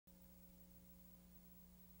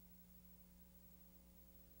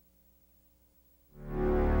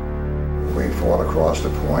across the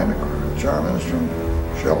point, the Germans from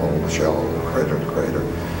shellhole to shellhole, crater to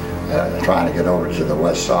crater, trying to get over to the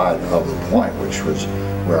west side of the point, which was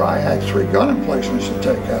where I had 3 gun emplacements to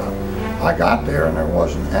take out. I got there and there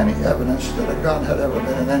wasn't any evidence that a gun had ever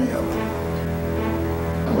been in any of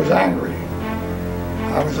them. I was angry.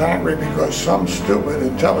 I was angry because some stupid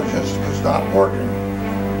intelligence was not working.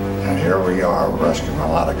 And here we are rescuing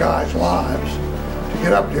a lot of guys' lives to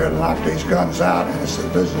get up there to knock these guns out, and it's the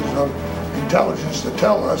business of intelligence to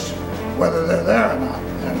tell us whether they're there or not.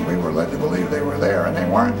 And we were led to believe they were there, and they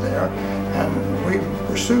weren't there. And we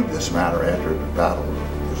pursued this matter after the battle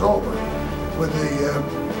was over with the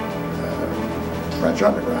French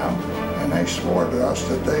underground, and they swore to us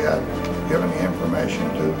that they had given the information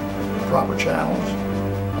to proper channels,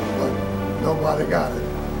 but nobody got it,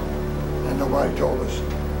 and nobody told us.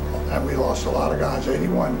 And we lost a lot of guys,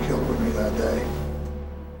 81 killed with me that day.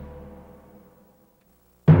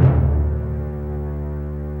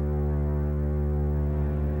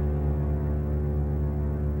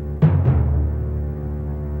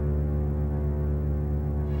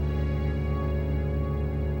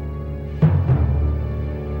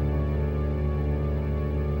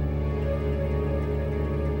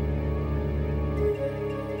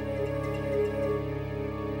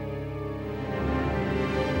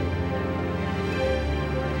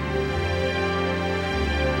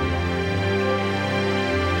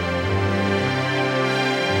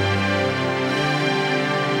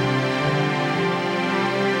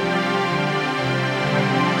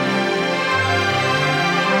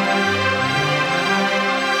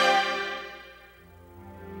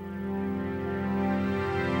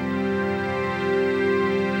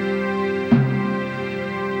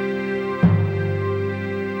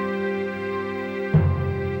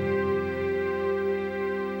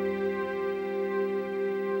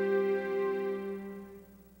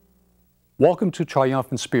 Welcome to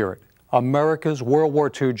Triumphant Spirit, America's World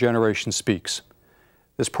War II Generation Speaks.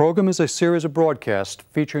 This program is a series of broadcasts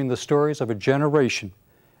featuring the stories of a generation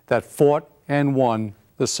that fought and won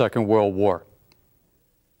the Second World War.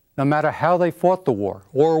 No matter how they fought the war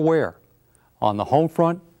or where, on the home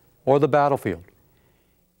front or the battlefield,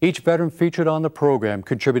 each veteran featured on the program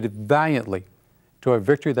contributed valiantly to a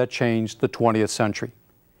victory that changed the 20th century.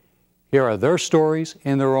 Here are their stories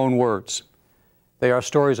in their own words. They are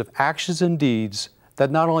stories of actions and deeds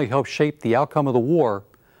that not only helped shape the outcome of the war,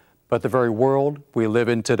 but the very world we live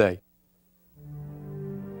in today.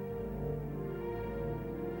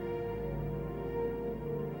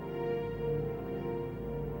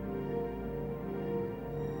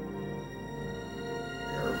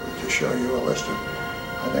 Here, to show you a list of,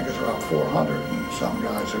 I think it's about 400 and some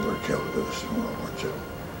guys that were killed with us in World War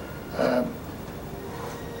II.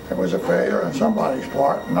 It was a failure on somebody's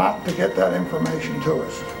part not to get that information to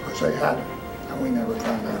us, because they had it, and we never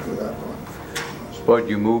found out who that was. But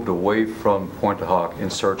you moved away from Pointe-du-Hoc in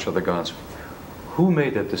search of the guns. Who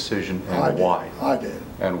made that decision and why? I did.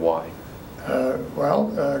 And why?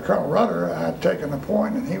 Colonel Rudder had taken the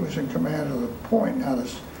point, and he was in command of the point, had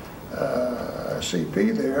a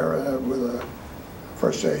CP there with a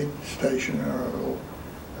first aid station or a little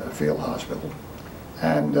field hospital.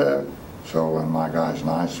 And so when my guys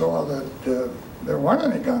and I saw that there weren't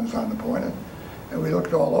any guns on the point, and we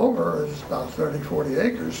looked all over, it's about 30, 40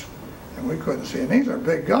 acres, and we couldn't see, and these are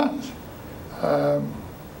big guns.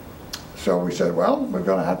 So we said, well, we're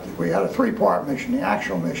going to have to, we had a 3-part mission. The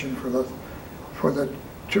actual mission for the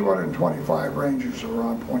 225 Rangers that were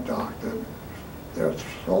on Pointe-du-Hoc, their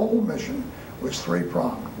sole mission was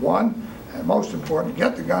 3-pronged. 1, and most important,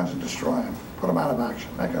 get the guns and destroy them, put them out of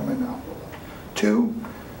action, make them inoperable. 2,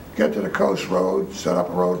 get to the coast road, set up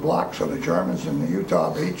a roadblock so the Germans in the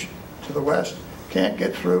Utah Beach to the west can't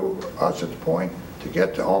get through us at the point to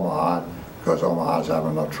get to Omaha, because Omaha's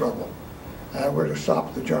having no trouble. We're to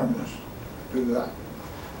stop the Germans, do that.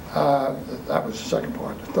 That was the second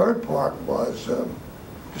part. The third part was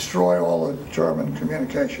destroy all the German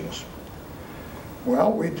communications.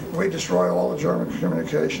 Well, we destroyed all the German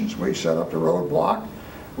communications. We set up the roadblock.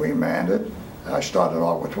 We manned it. I started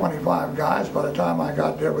off with 25 guys. By the time I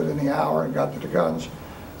got there within the hour and got to the guns,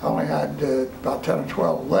 I only had about 10 or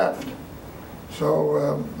 12 left.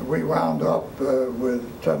 So we wound up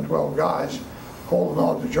with 10, 12 guys holding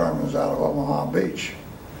off the Germans out of Omaha Beach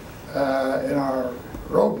in our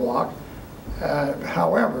roadblock.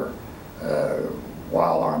 However,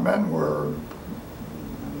 while our men were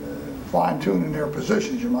fine-tuning their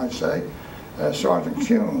positions, you might say, Sergeant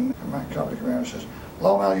Kuhn, my company commander, says,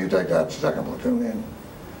 "Lomell, you take that second platoon in."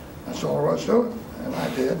 That's all there was to it, and I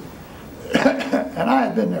did. And I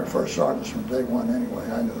had been their first sergeants from day one anyway.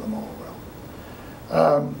 I knew them all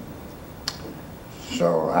well.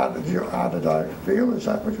 So how did I feel? Is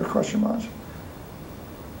that what your question was?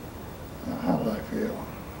 How did I feel?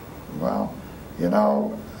 Well, you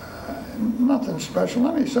know, nothing special.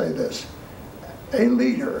 Let me say this. A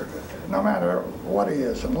leader, no matter what he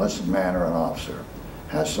is, enlisted man or an officer,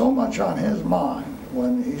 has so much on his mind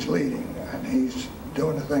when he's leading and he's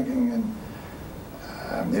doing the thinking,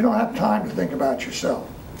 and you don't have time to think about yourself.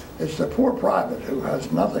 It's the poor private who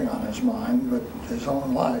has nothing on his mind but his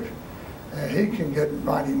own life. He can get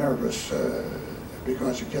mighty nervous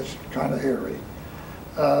because it gets kind of hairy.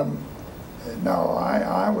 No,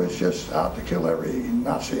 I was just out to kill every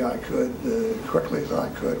Nazi I could, quickly as I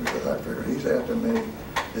could, because I figured he's after me,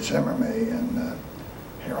 it's him or me, and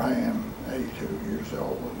here I am, 82 years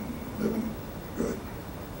old and living good.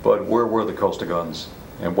 But where were the coastal guns,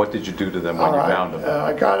 and what did you do to them when you found them?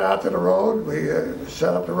 I got out to the road, we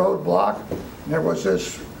set up the roadblock, and there was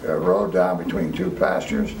this road down between two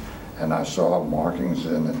pastures, and I saw markings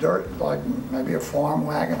in the dirt, like maybe a farm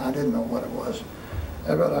wagon. I didn't know what it was.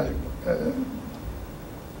 But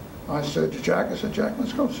I said to Jack,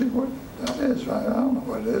 let's go see what that is. I don't know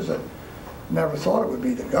what it is. I never thought it would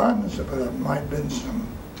be the guns, but it might have been some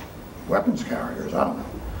weapons carriers. I don't know.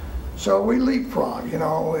 So we leapfrog, you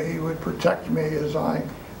know. He would protect me as I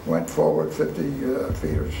went forward 50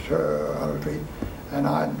 feet or 100 feet, and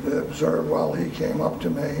I'd observe while he came up to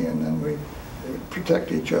me, and then we'd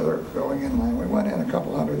protect each other going in line. We went in a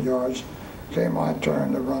couple 100 yards, came my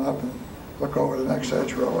turn to run up and look over the next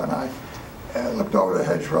hedgerow, and I looked over the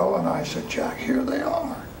hedgerow and I said, Jack, here they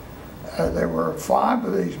are. There were 5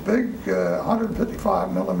 of these big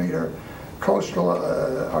 155 millimeter coastal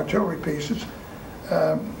artillery pieces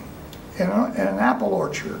in an apple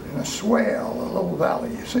orchard, in a swale, a little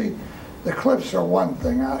valley. You see, the cliffs are one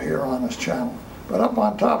thing out here on this channel, but up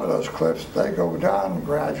on top of those cliffs, they go down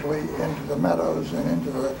gradually into the meadows and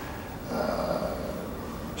into the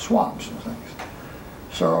swamps and things.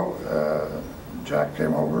 So Jack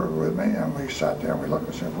came over with me, and we sat there and we looked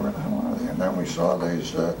and said, where the hell are they? And then we saw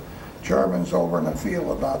these Germans over in a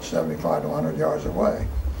field about 75 to 100 yards away.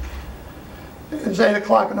 It's 8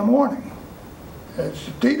 o'clock in the morning. It's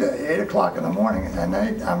D-Day, 8 o'clock in the morning, and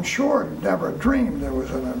they, I'm sure, never dreamed there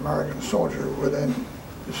was an American soldier within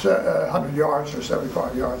 100 yards or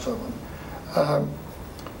 75 yards of them.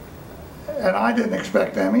 And I didn't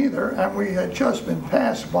expect them either, and we had just been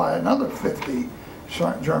passed by another 50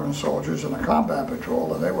 German soldiers in a combat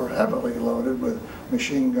patrol, and they were heavily loaded with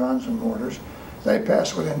machine guns and mortars. They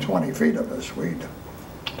passed within 20 feet of us.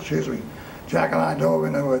 Jack and I dove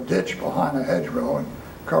into a ditch behind a hedgerow and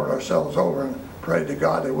covered ourselves over and prayed to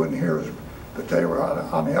God they wouldn't hear us, but they were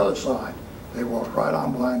on the other side. They walked right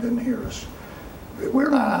on by and didn't hear us. We're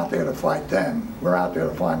not out there to fight them. We're out there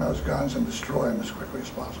to find those guns and destroy them as quickly as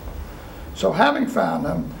possible. So having found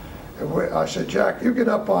them, I said, Jack, you get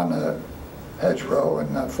up on the hedgerow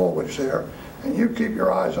and that foliage there, and you keep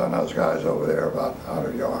your eyes on those guys over there about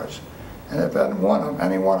 100 yards. And if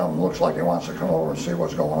any one of them looks like he wants to come over and see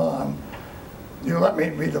what's going on, you let me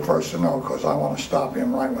be the first to know, because I want to stop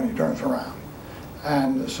him right when he turns around.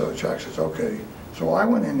 And so Jack says, okay. So I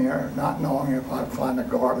went in there not knowing if I'd find a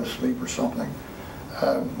guard asleep or something.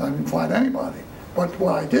 I didn't find anybody. But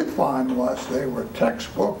what I did find was they were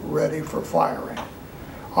textbook ready for firing.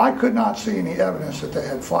 I could not see any evidence that they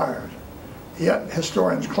had fired. Yet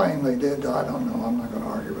historians claim they did. I don't know. I'm not going to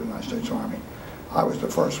argue with the United States Army. I was the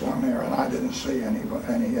first one there, and I didn't see any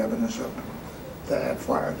evidence of they had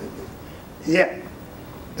fired it yet.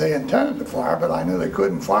 They intended to fire, but I knew they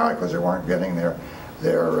couldn't fire because they weren't getting their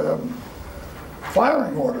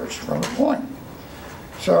firing orders from the point.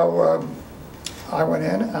 So I went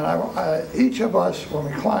in, and each of us, when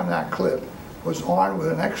we climbed that cliff, was armed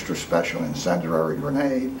with an extra special incendiary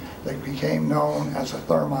grenade that became known as a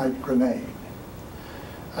thermite grenade.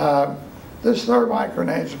 This thermite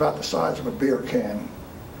grenade is about the size of a beer can,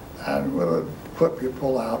 and with a clip you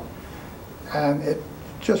pull out, and it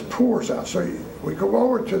just pours out. So we go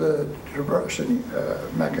over to the traversing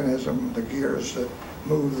mechanism, the gears that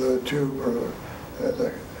move the tube or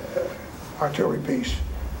the artillery piece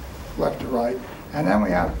left to right, and then we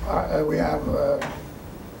have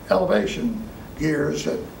elevation gears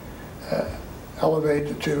that elevate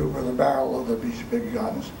the tube or the barrel of these big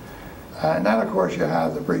guns. And then, of course, you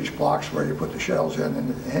have the breech blocks where you put the shells in, and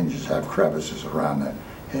the hinges have crevices around the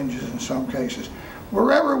hinges in some cases.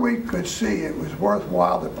 Wherever we could see it was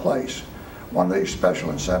worthwhile to place one of these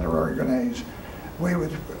special incendiary grenades, it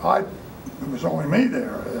was only me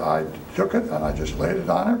there. I took it and I just laid it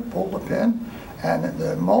on it, pulled the pin, and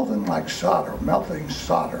the molten like solder, melting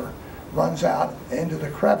solder, runs out into the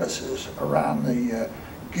crevices around the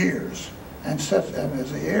gears. and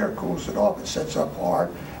as the air cools it off, it sets up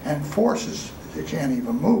hard and forces, you can't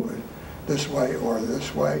even move it this way or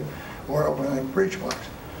over the breech box.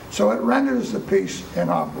 So it renders the piece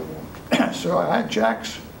inoperable. So I had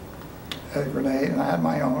Jack's grenade and I had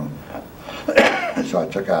my own. So I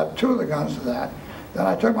took out 2 of the guns of that. Then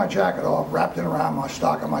I took my jacket off, wrapped it around my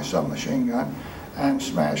stock of my submachine gun, and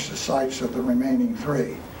smashed the sights of the remaining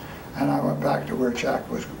 3. And I went back to where Jack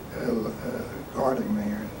was guarding me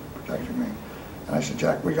or protecting me. And I said,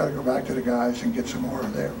 Jack, we got to go back to the guys and get some more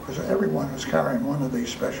of there, because everyone was carrying one of these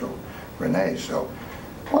special grenades. So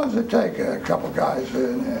what does it take a couple guys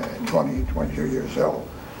 20, 22 years old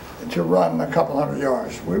to run a couple hundred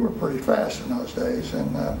yards? We were pretty fast in those days,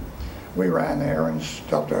 and we ran there and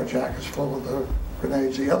stuffed our jackets full of the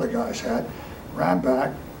grenades the other guys had, ran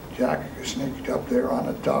back. Jack sneaked up there on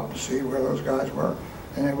the top to see where those guys were,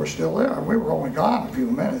 and they were still there. We were only gone a few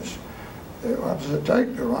minutes. What does it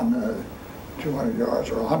take to run 200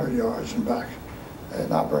 yards or 100 yards and back?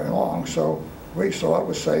 Not very long. So we saw it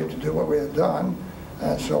was safe to do what we had done,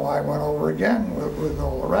 and so I went over again with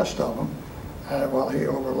all the rest of them. While he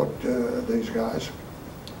overlooked these guys,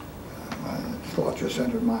 a thought just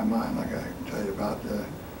entered my mind. Like I can tell you about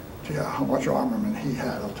how much armament he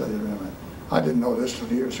had. I'll tell you in a minute. I didn't know this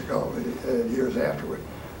till years ago, years afterward.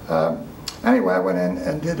 Anyway, I went in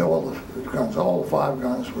and did all the guns. All 5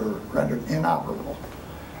 guns were rendered inoperable.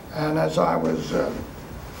 And as I was,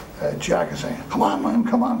 Jack is saying, come on, man,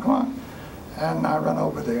 come on, come on. And I ran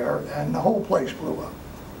over there, and the whole place blew up.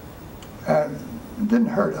 And it didn't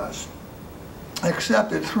hurt us,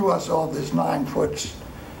 except it threw us all this 9-foot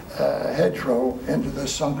hedgerow into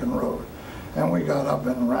this sunken road. And we got up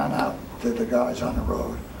and ran out to the guys on the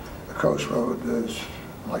road. The coast road is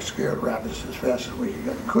like scared rabbits as fast as we could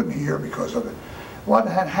get. Couldn't hear because of it. What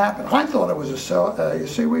had happened, I thought it was you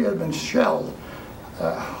see, we had been shelled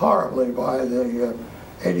horribly by the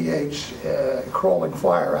 88's crawling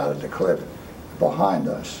fire out at the cliff behind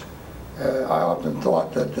us. I often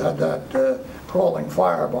thought that that crawling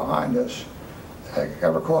fire behind us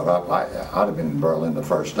ever caught up, I'd have been in Berlin the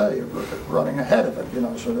first day, running ahead of it, you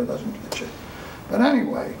know, so that it doesn't get you. But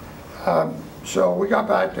anyway, so we got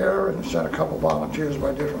back there and sent a couple volunteers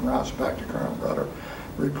by different routes back to Colonel Rudder,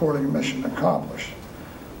 reporting mission accomplished.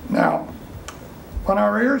 Now, when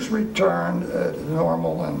our ears returned to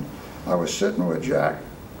normal, and I was sitting with Jack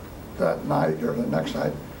that night or the next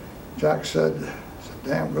night, Jack said, it's a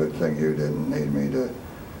damn good thing you didn't need me to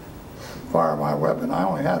fire my weapon. I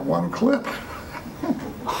only had 1 clip.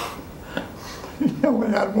 He only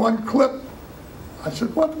had 1 clip. I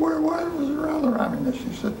said, where was the other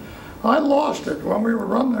ammunition? He said, I lost it when we were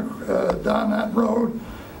running down that road,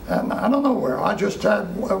 and I don't know where. I just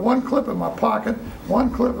had 1 clip in my pocket,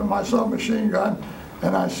 1 clip in my submachine gun,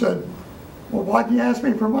 and I said, well, why didn't you ask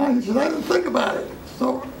me for mine? He said, I didn't think about it.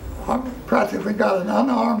 So I practically got an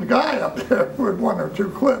unarmed guy up there with 1 or 2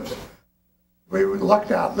 clips. We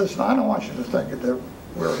lucked out. Listen, I don't want you to think that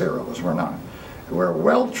we're heroes. We're not. We're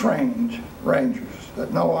well-trained Rangers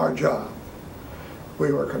that know our job.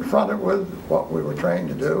 We were confronted with what we were trained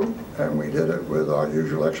to do, and we did it with our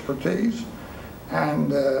usual expertise.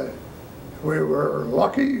 And we were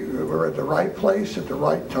lucky. We were at the right place at the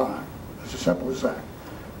right time. It's as simple as that.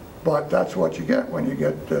 But that's what you get when you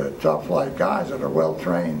get tough flight guys that are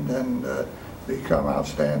well-trained and become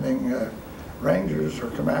outstanding Rangers or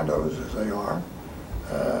commandos as they are.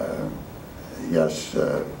 Yes,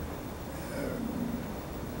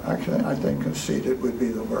 I think conceited would be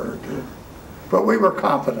the word. But we were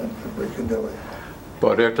confident that we could do it.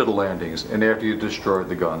 But after the landings and after you destroyed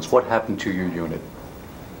the guns, what happened to your unit?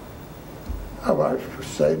 Oh, I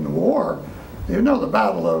stayed in the war. You know, the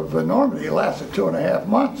Battle of Normandy lasted 2.5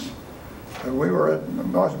 months. We were at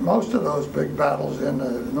most of those big battles in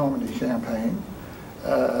the Normandy campaign.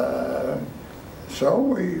 So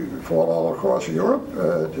we fought all across Europe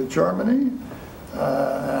to Germany,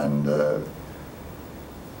 and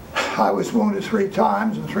I was wounded 3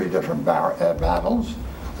 times in 3 different battles.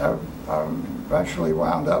 I eventually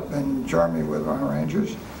wound up in Germany with our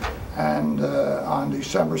Rangers, and on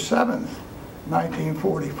December 7th,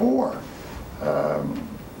 1944,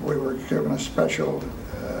 we were given a special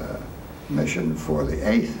mission for the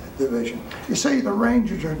 8th Division. You see, the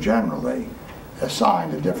Rangers are generally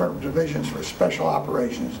assigned to different divisions for special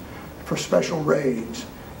operations, for special raids.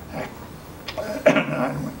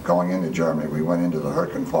 Going into Germany, we went into the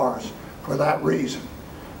Hürtgen Forest for that reason.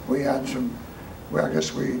 We had I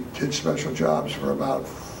guess we did special jobs for about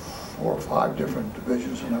 4 or 5 different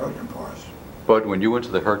divisions in the Hürtgen Forest. But when you went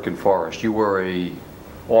to the Hürtgen Forest, you were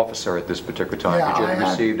officer at this particular time. Yeah, Did you I had-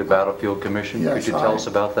 receive a battlefield commission? Yes, Could you tell us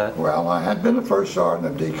about that? Well, I had been the first sergeant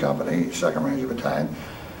of D Company, 2nd Ranger Battalion,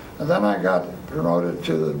 and then I got promoted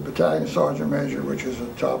to the battalion sergeant major, which is the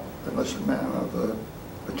top enlisted man of the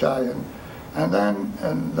battalion, and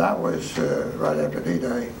that was right after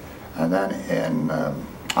D-Day, and then in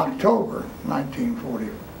October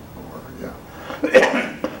 1944, yeah,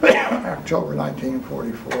 October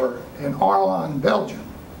 1944, in Arlon, Belgium,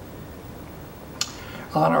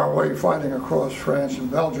 on our way fighting across France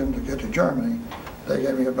and Belgium to get to Germany, they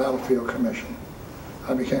gave me a battlefield commission.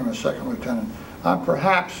 I became a 2nd lieutenant. I'm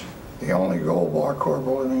perhaps the only gold bar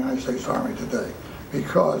corporal in the United States Army today,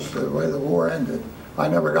 because the way the war ended, I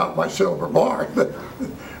never got my silver bar,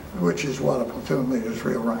 which is what a platoon leader's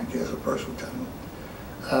real rank is, a first lieutenant.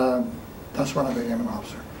 That's when I became an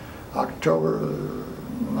officer. October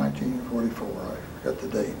 1944, I forget the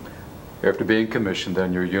date. After being commissioned,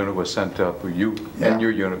 then your unit was sent up, you and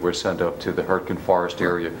your unit were sent up to the Hurtgen Forest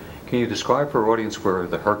area. Can you describe for our audience where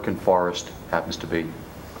the Hurtgen Forest happens to be?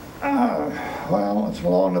 Well, it's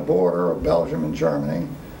along the border of Belgium and Germany,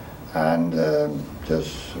 and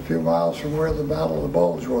just a few miles from where the Battle of the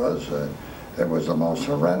Bulge was. It was the most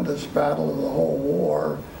horrendous battle of the whole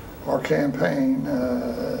war, or campaign.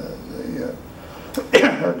 The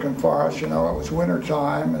Hurtgen Forest, you know, it was winter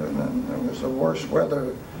time, and it was the worst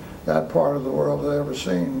weather that part of the world had ever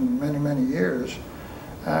seen in many, many years.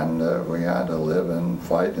 And we had to live and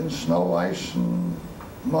fight in snow, ice, and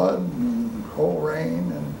mud, and cold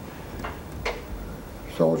rain, and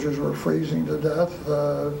soldiers were freezing to death,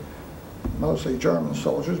 mostly German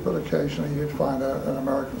soldiers, but occasionally you'd find an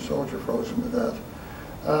American soldier frozen to death.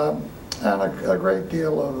 And a great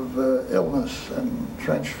deal of illness and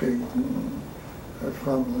trench feet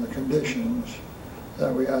from the conditions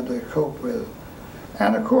that we had to cope with.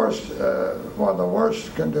 And of course, one of the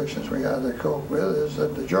worst conditions we had to cope with is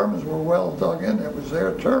that the Germans were well dug in. It was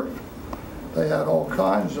their turf. They had all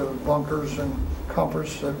kinds of bunkers and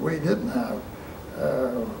comforts that we didn't have.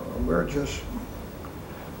 We're just,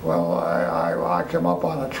 well, I came up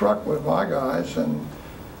on a truck with my guys, and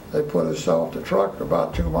they put us off the truck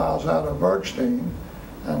about 2 miles out of Bergstein,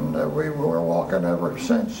 and we were walking ever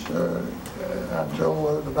since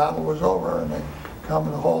until the battle was over, and they come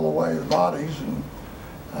and haul away the bodies,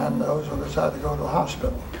 and those of us had to go to the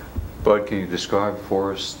hospital. Bud, can you describe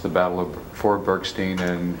for us the Battle of Fort Bergstein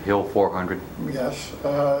and Hill 400? Yes.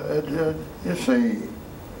 You see,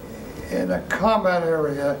 in a combat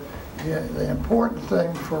area, the important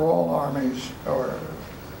thing for all armies or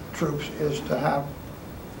troops is to have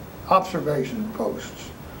observation posts.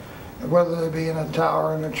 Whether they be in a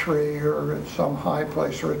tower, in a tree, or at some high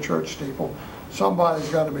place, or a church steeple, somebody's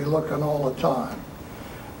got to be looking all the time.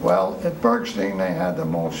 Well, at Bergstein, they had the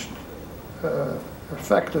most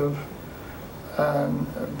effective and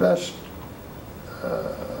best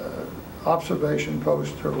observation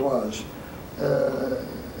post there was.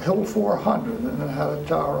 Hill 400, and it had a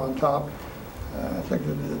tower on top. I think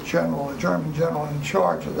the German general in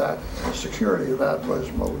charge of that, the security of that was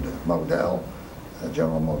Modell,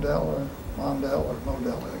 General Modell, or Mondell, or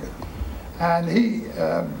Modell, I guess.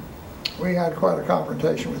 And we had quite a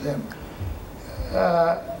confrontation with him.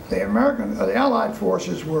 The Allied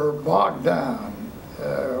forces were bogged down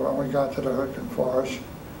when we got to the Hurtgen Forest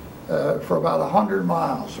for about 100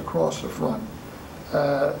 miles across the front,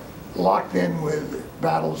 locked in with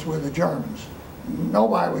battles with the Germans.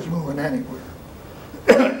 Nobody was moving anywhere.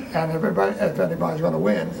 And if anybody's going to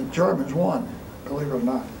win, the Germans won, believe it or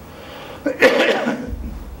not.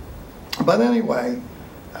 But anyway,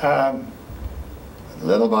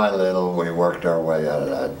 little by little, we worked our way out of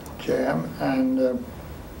that jam, and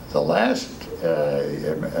the last,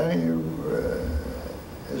 any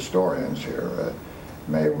historians here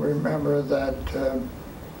may remember that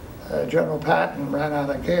General Patton ran out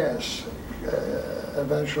of gas,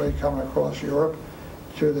 eventually coming across Europe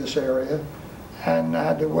to this area, and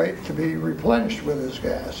had to wait to be replenished with his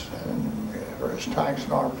gas and for his tanks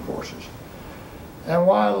and armed forces. And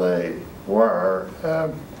while they were,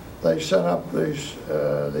 they sent up these,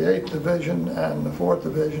 the 8th Division and the 4th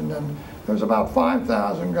Division, and there was about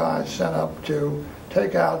 5,000 guys sent up to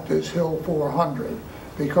take out this Hill 400,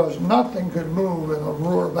 because nothing could move in the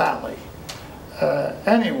Ruhr Valley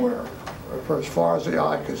anywhere for as far as the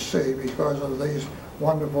eye could see, because of these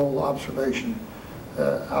wonderful observation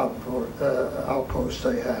outposts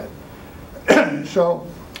they had. So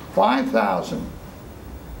 5,000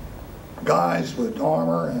 guys with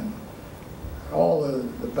armor and all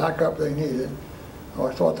the backup they needed,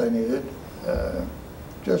 or thought they needed,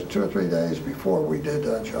 just 2 or 3 days before we did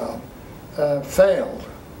that job, failed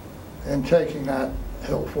in taking that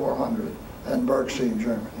Hill 400. and Bergstein,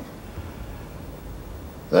 Germany.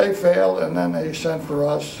 They failed, and then they sent for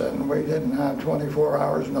us, and we didn't have 24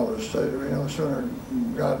 hours notice. They no sooner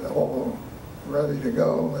got all ready to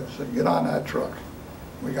go, they said, get on that truck.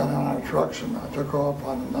 We got on our trucks, and I took off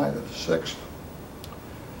on the night of the 6th.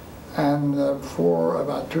 And for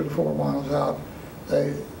about 2 to 4 miles out,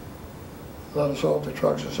 they let us off the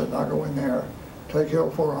trucks and said, now go in there, take Hill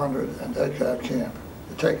 400 and take that camp,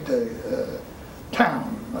 take the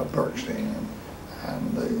town of Bergstein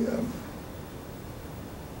and the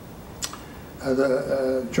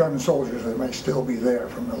German soldiers that may still be there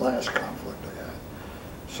from the last conflict they had.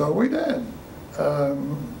 So we did.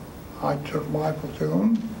 I took my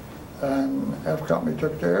platoon, and F Company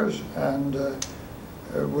took theirs, and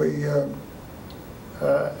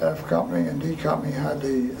F Company and D Company had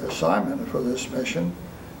the assignment for this mission.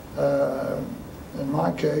 In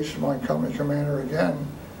my case, my company commander again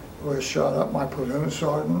was shot up, my platoon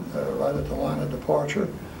sergeant, right at the line of departure.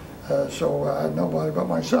 So I had nobody but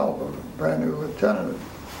myself, a brand new lieutenant,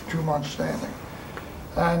 2 months standing.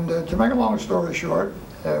 And to make a long story short,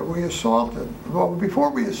 we assaulted. Well, before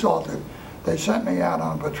we assaulted, they sent me out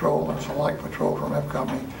on patrol, it's a light patrol from F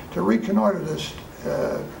Company, to reconnoiter this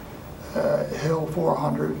Hill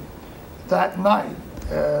 400 that night,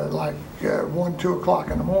 like 1, 2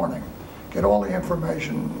 o'clock in the morning. Get all the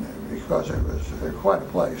information, because it was quite a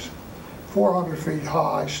place. 400 feet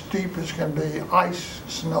high, steep as can be, ice,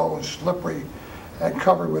 snow, slippery, and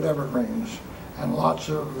covered with evergreens, and lots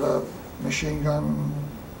of machine gun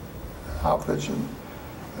outfits and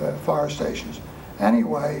fire stations.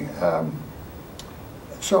 Anyway,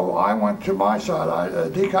 so I went to my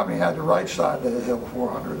side. D Company had the right side of the Hill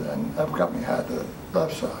 400, and F Company had the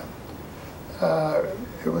left side.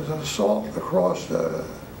 It was an assault across the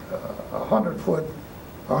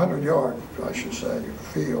 100-yard, I should say,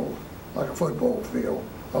 field, like a football field,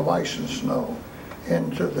 of ice and snow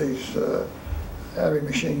into these heavy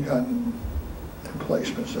machine gun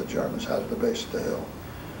emplacements that Germans had at the base of the hill.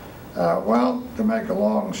 Well, to make a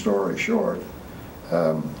long story short,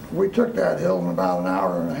 we took that hill in about an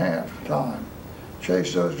hour and a half time.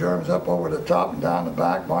 Chased those Germans up over the top and down the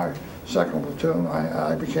back. My second platoon,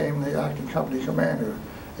 I became the acting company commander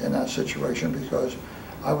in that situation, because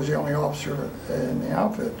I was the only officer in the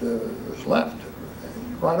outfit that was left.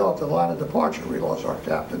 Right off the line of departure, we lost our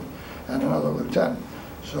captain and another lieutenant.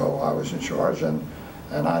 So I was in charge, and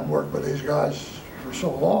I'd worked with these guys for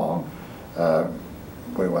so long.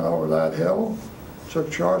 We went over that hill,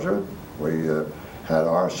 took charge of it. We had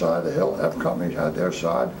our side of the hill, F Company had their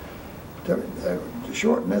side. To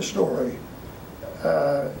shorten this story,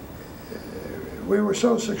 we were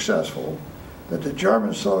so successful that the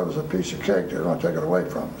Germans thought it was a piece of cake. They were going to take it away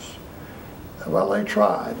from us. Well, they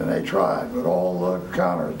tried, and they tried, with all the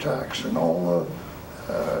counterattacks and all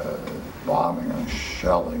the bombing and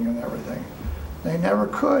shelling and everything. They never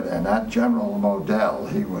could, and that General Modell,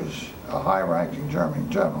 he was a high-ranking German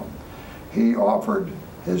general, he offered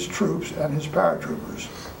his troops and his paratroopers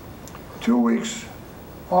 2 weeks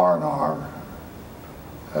R&R,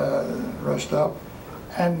 rest up,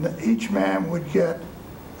 and each man would get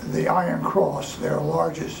the Iron Cross, their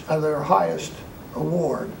highest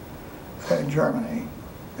award in Germany,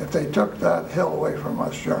 if they took that hill away from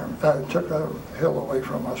us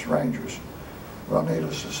Rangers. Well,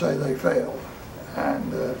 needless to say, they failed,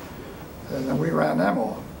 and then we ran them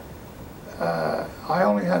off. I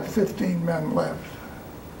only had 15 men left.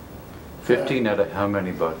 15 out of how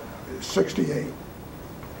many, Bud? 68.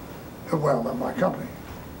 Well, in my company.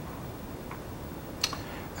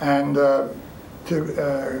 And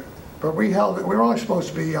but we held it. We were only supposed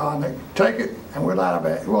to be on it. Take it, and we'll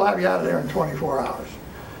have you out of there in 24 hours.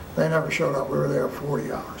 They never showed up. We were there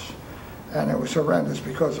 40 hours, and it was horrendous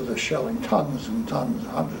because of the shelling, tons and tons,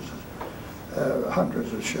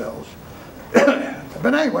 hundreds of shells.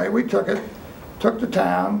 But anyway, we took it, took the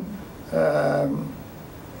town,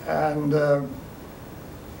 and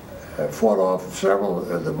fought off several.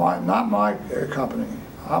 Not my company.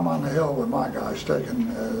 I'm on the hill with my guys,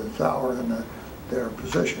 taking the tower and their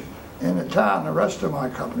position. In the town, the rest of my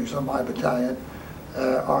companies of my battalion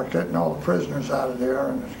are getting all the prisoners out of there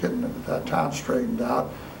and getting that town straightened out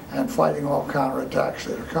and fighting off counterattacks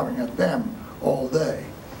that are coming at them all day.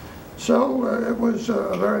 So it was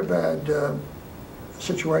a very bad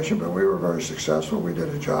situation, but we were very successful. We did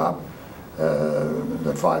a job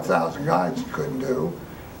that 5,000 guys couldn't do.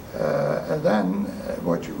 And then,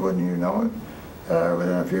 wouldn't you know it,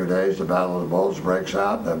 within a few days, the Battle of the Bulge breaks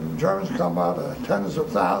out. The Germans come out, tens of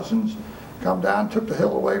thousands, come down, took the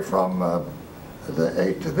hill away from the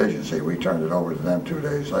 8th Division. See, we turned it over to them 2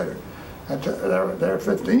 days later. And there are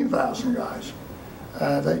 15,000 guys.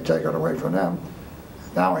 They take it away from them.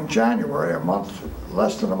 Now in January,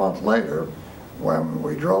 less than a month later, when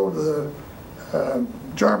we drove the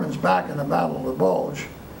Germans back in the Battle of the Bulge,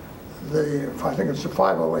 I think it's the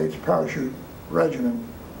 508th Parachute Regiment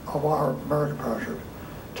of our American parachute,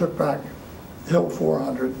 took back Hill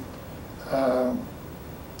 400.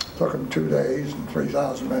 Took them 2 days and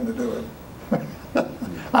 3,000 men to do it.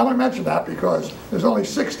 I want to mention that because there's only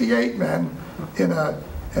 68 men in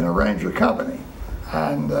a Ranger company,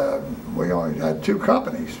 and we only had 2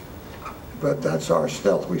 companies. But that's our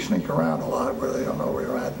stealth. We sneak around a lot where they don't know where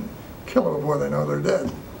we're at and kill them before they know they're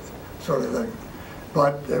dead, sort of thing.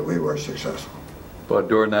 But we were successful. But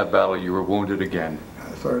during that battle, you were wounded again.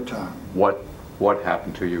 A 3rd time. What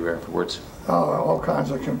happened to you afterwards? All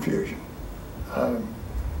kinds of confusion.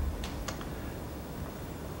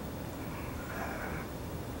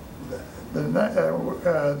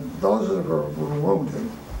 Those that were wounded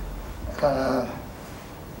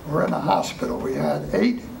were in the hospital. We had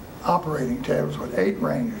 8 operating tables with 8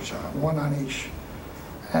 Rangers, 1 on each.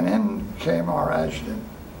 And in came our adjutant,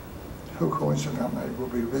 who coincidentally will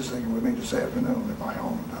be visiting with me this afternoon at my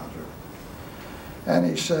home down there. And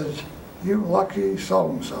he says, "You lucky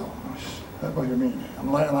so-and-so." That's what you mean.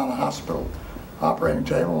 I'm laying on a hospital operating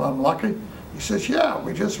table, I'm lucky? He says, "Yeah,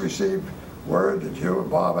 we just received word that you and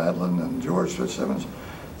Bob Edlin and George Fitzsimmons,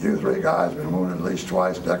 you 3 guys been wounded at least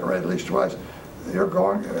twice, decorated at least twice. You're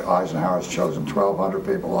going, Eisenhower's chosen 1,200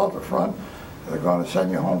 people off the front. They're going to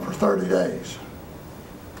send you home for 30 days.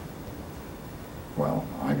 Well,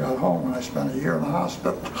 I got home and I spent a year in the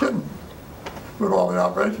hospital with all the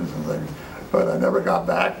operations and things, but I never got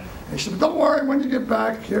back. He said, "Don't worry, when you get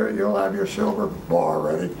back here, you'll have your silver bar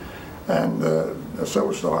ready." And the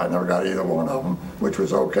Silver Star, I never got either one of them, which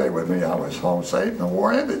was okay with me. I was home safe, and the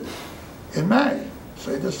war ended in May.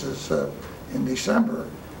 See, this is in December,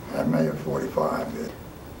 May of '45.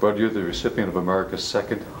 But you're the recipient of America's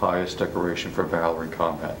 2nd highest decoration for valor in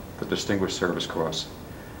combat, the Distinguished Service Cross.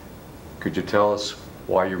 Could you tell us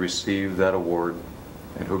why you received that award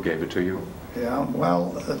and who gave it to you? Yeah,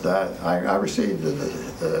 well, I received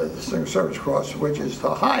the Distinguished Service Cross, which is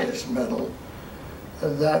the highest medal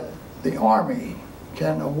that the Army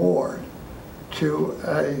can award to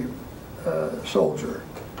a soldier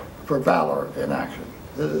for valor in action.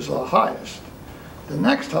 It is the highest. The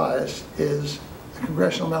next highest is the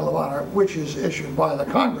Congressional Medal of Honor, which is issued by the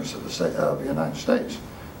Congress of the United States.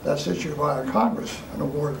 That's issued by the Congress and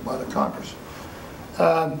awarded by the Congress.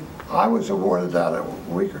 I was awarded that a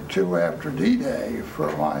week or 2 after D-Day for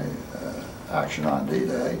my action on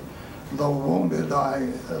D-Day. Though wounded, I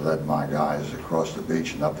led my guys across the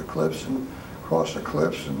beach and up the cliffs and across the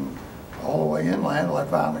cliffs and all the way inland till I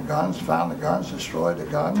found the guns, destroyed the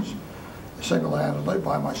guns, single-handedly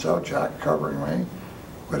by myself, Jack covering me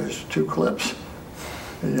with his 2 clips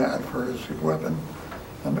he had for his weapon.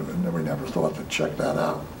 And we never thought to check that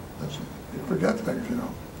out. You forget things, you know.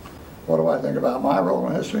 What do I think about my role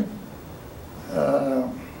in history?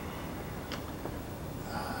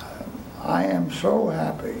 I am so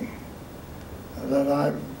happy that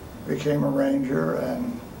I became a Ranger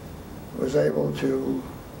and was able to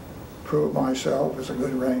prove myself as a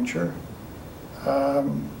good Ranger.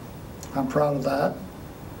 I'm proud of that.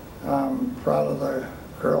 I'm proud of the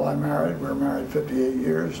girl I married. We're married 58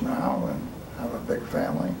 years now and have a big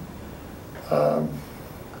family.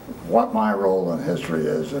 What my role in history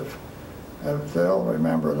is, if they'll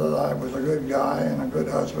remember that I was a good guy and a good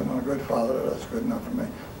husband and a good father, that's good enough for me,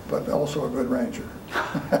 but also a good Ranger.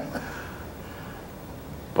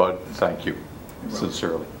 But thank you,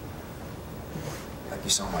 sincerely. Thank you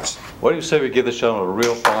so much. What do you say we give this gentleman a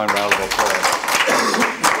real fine round of applause?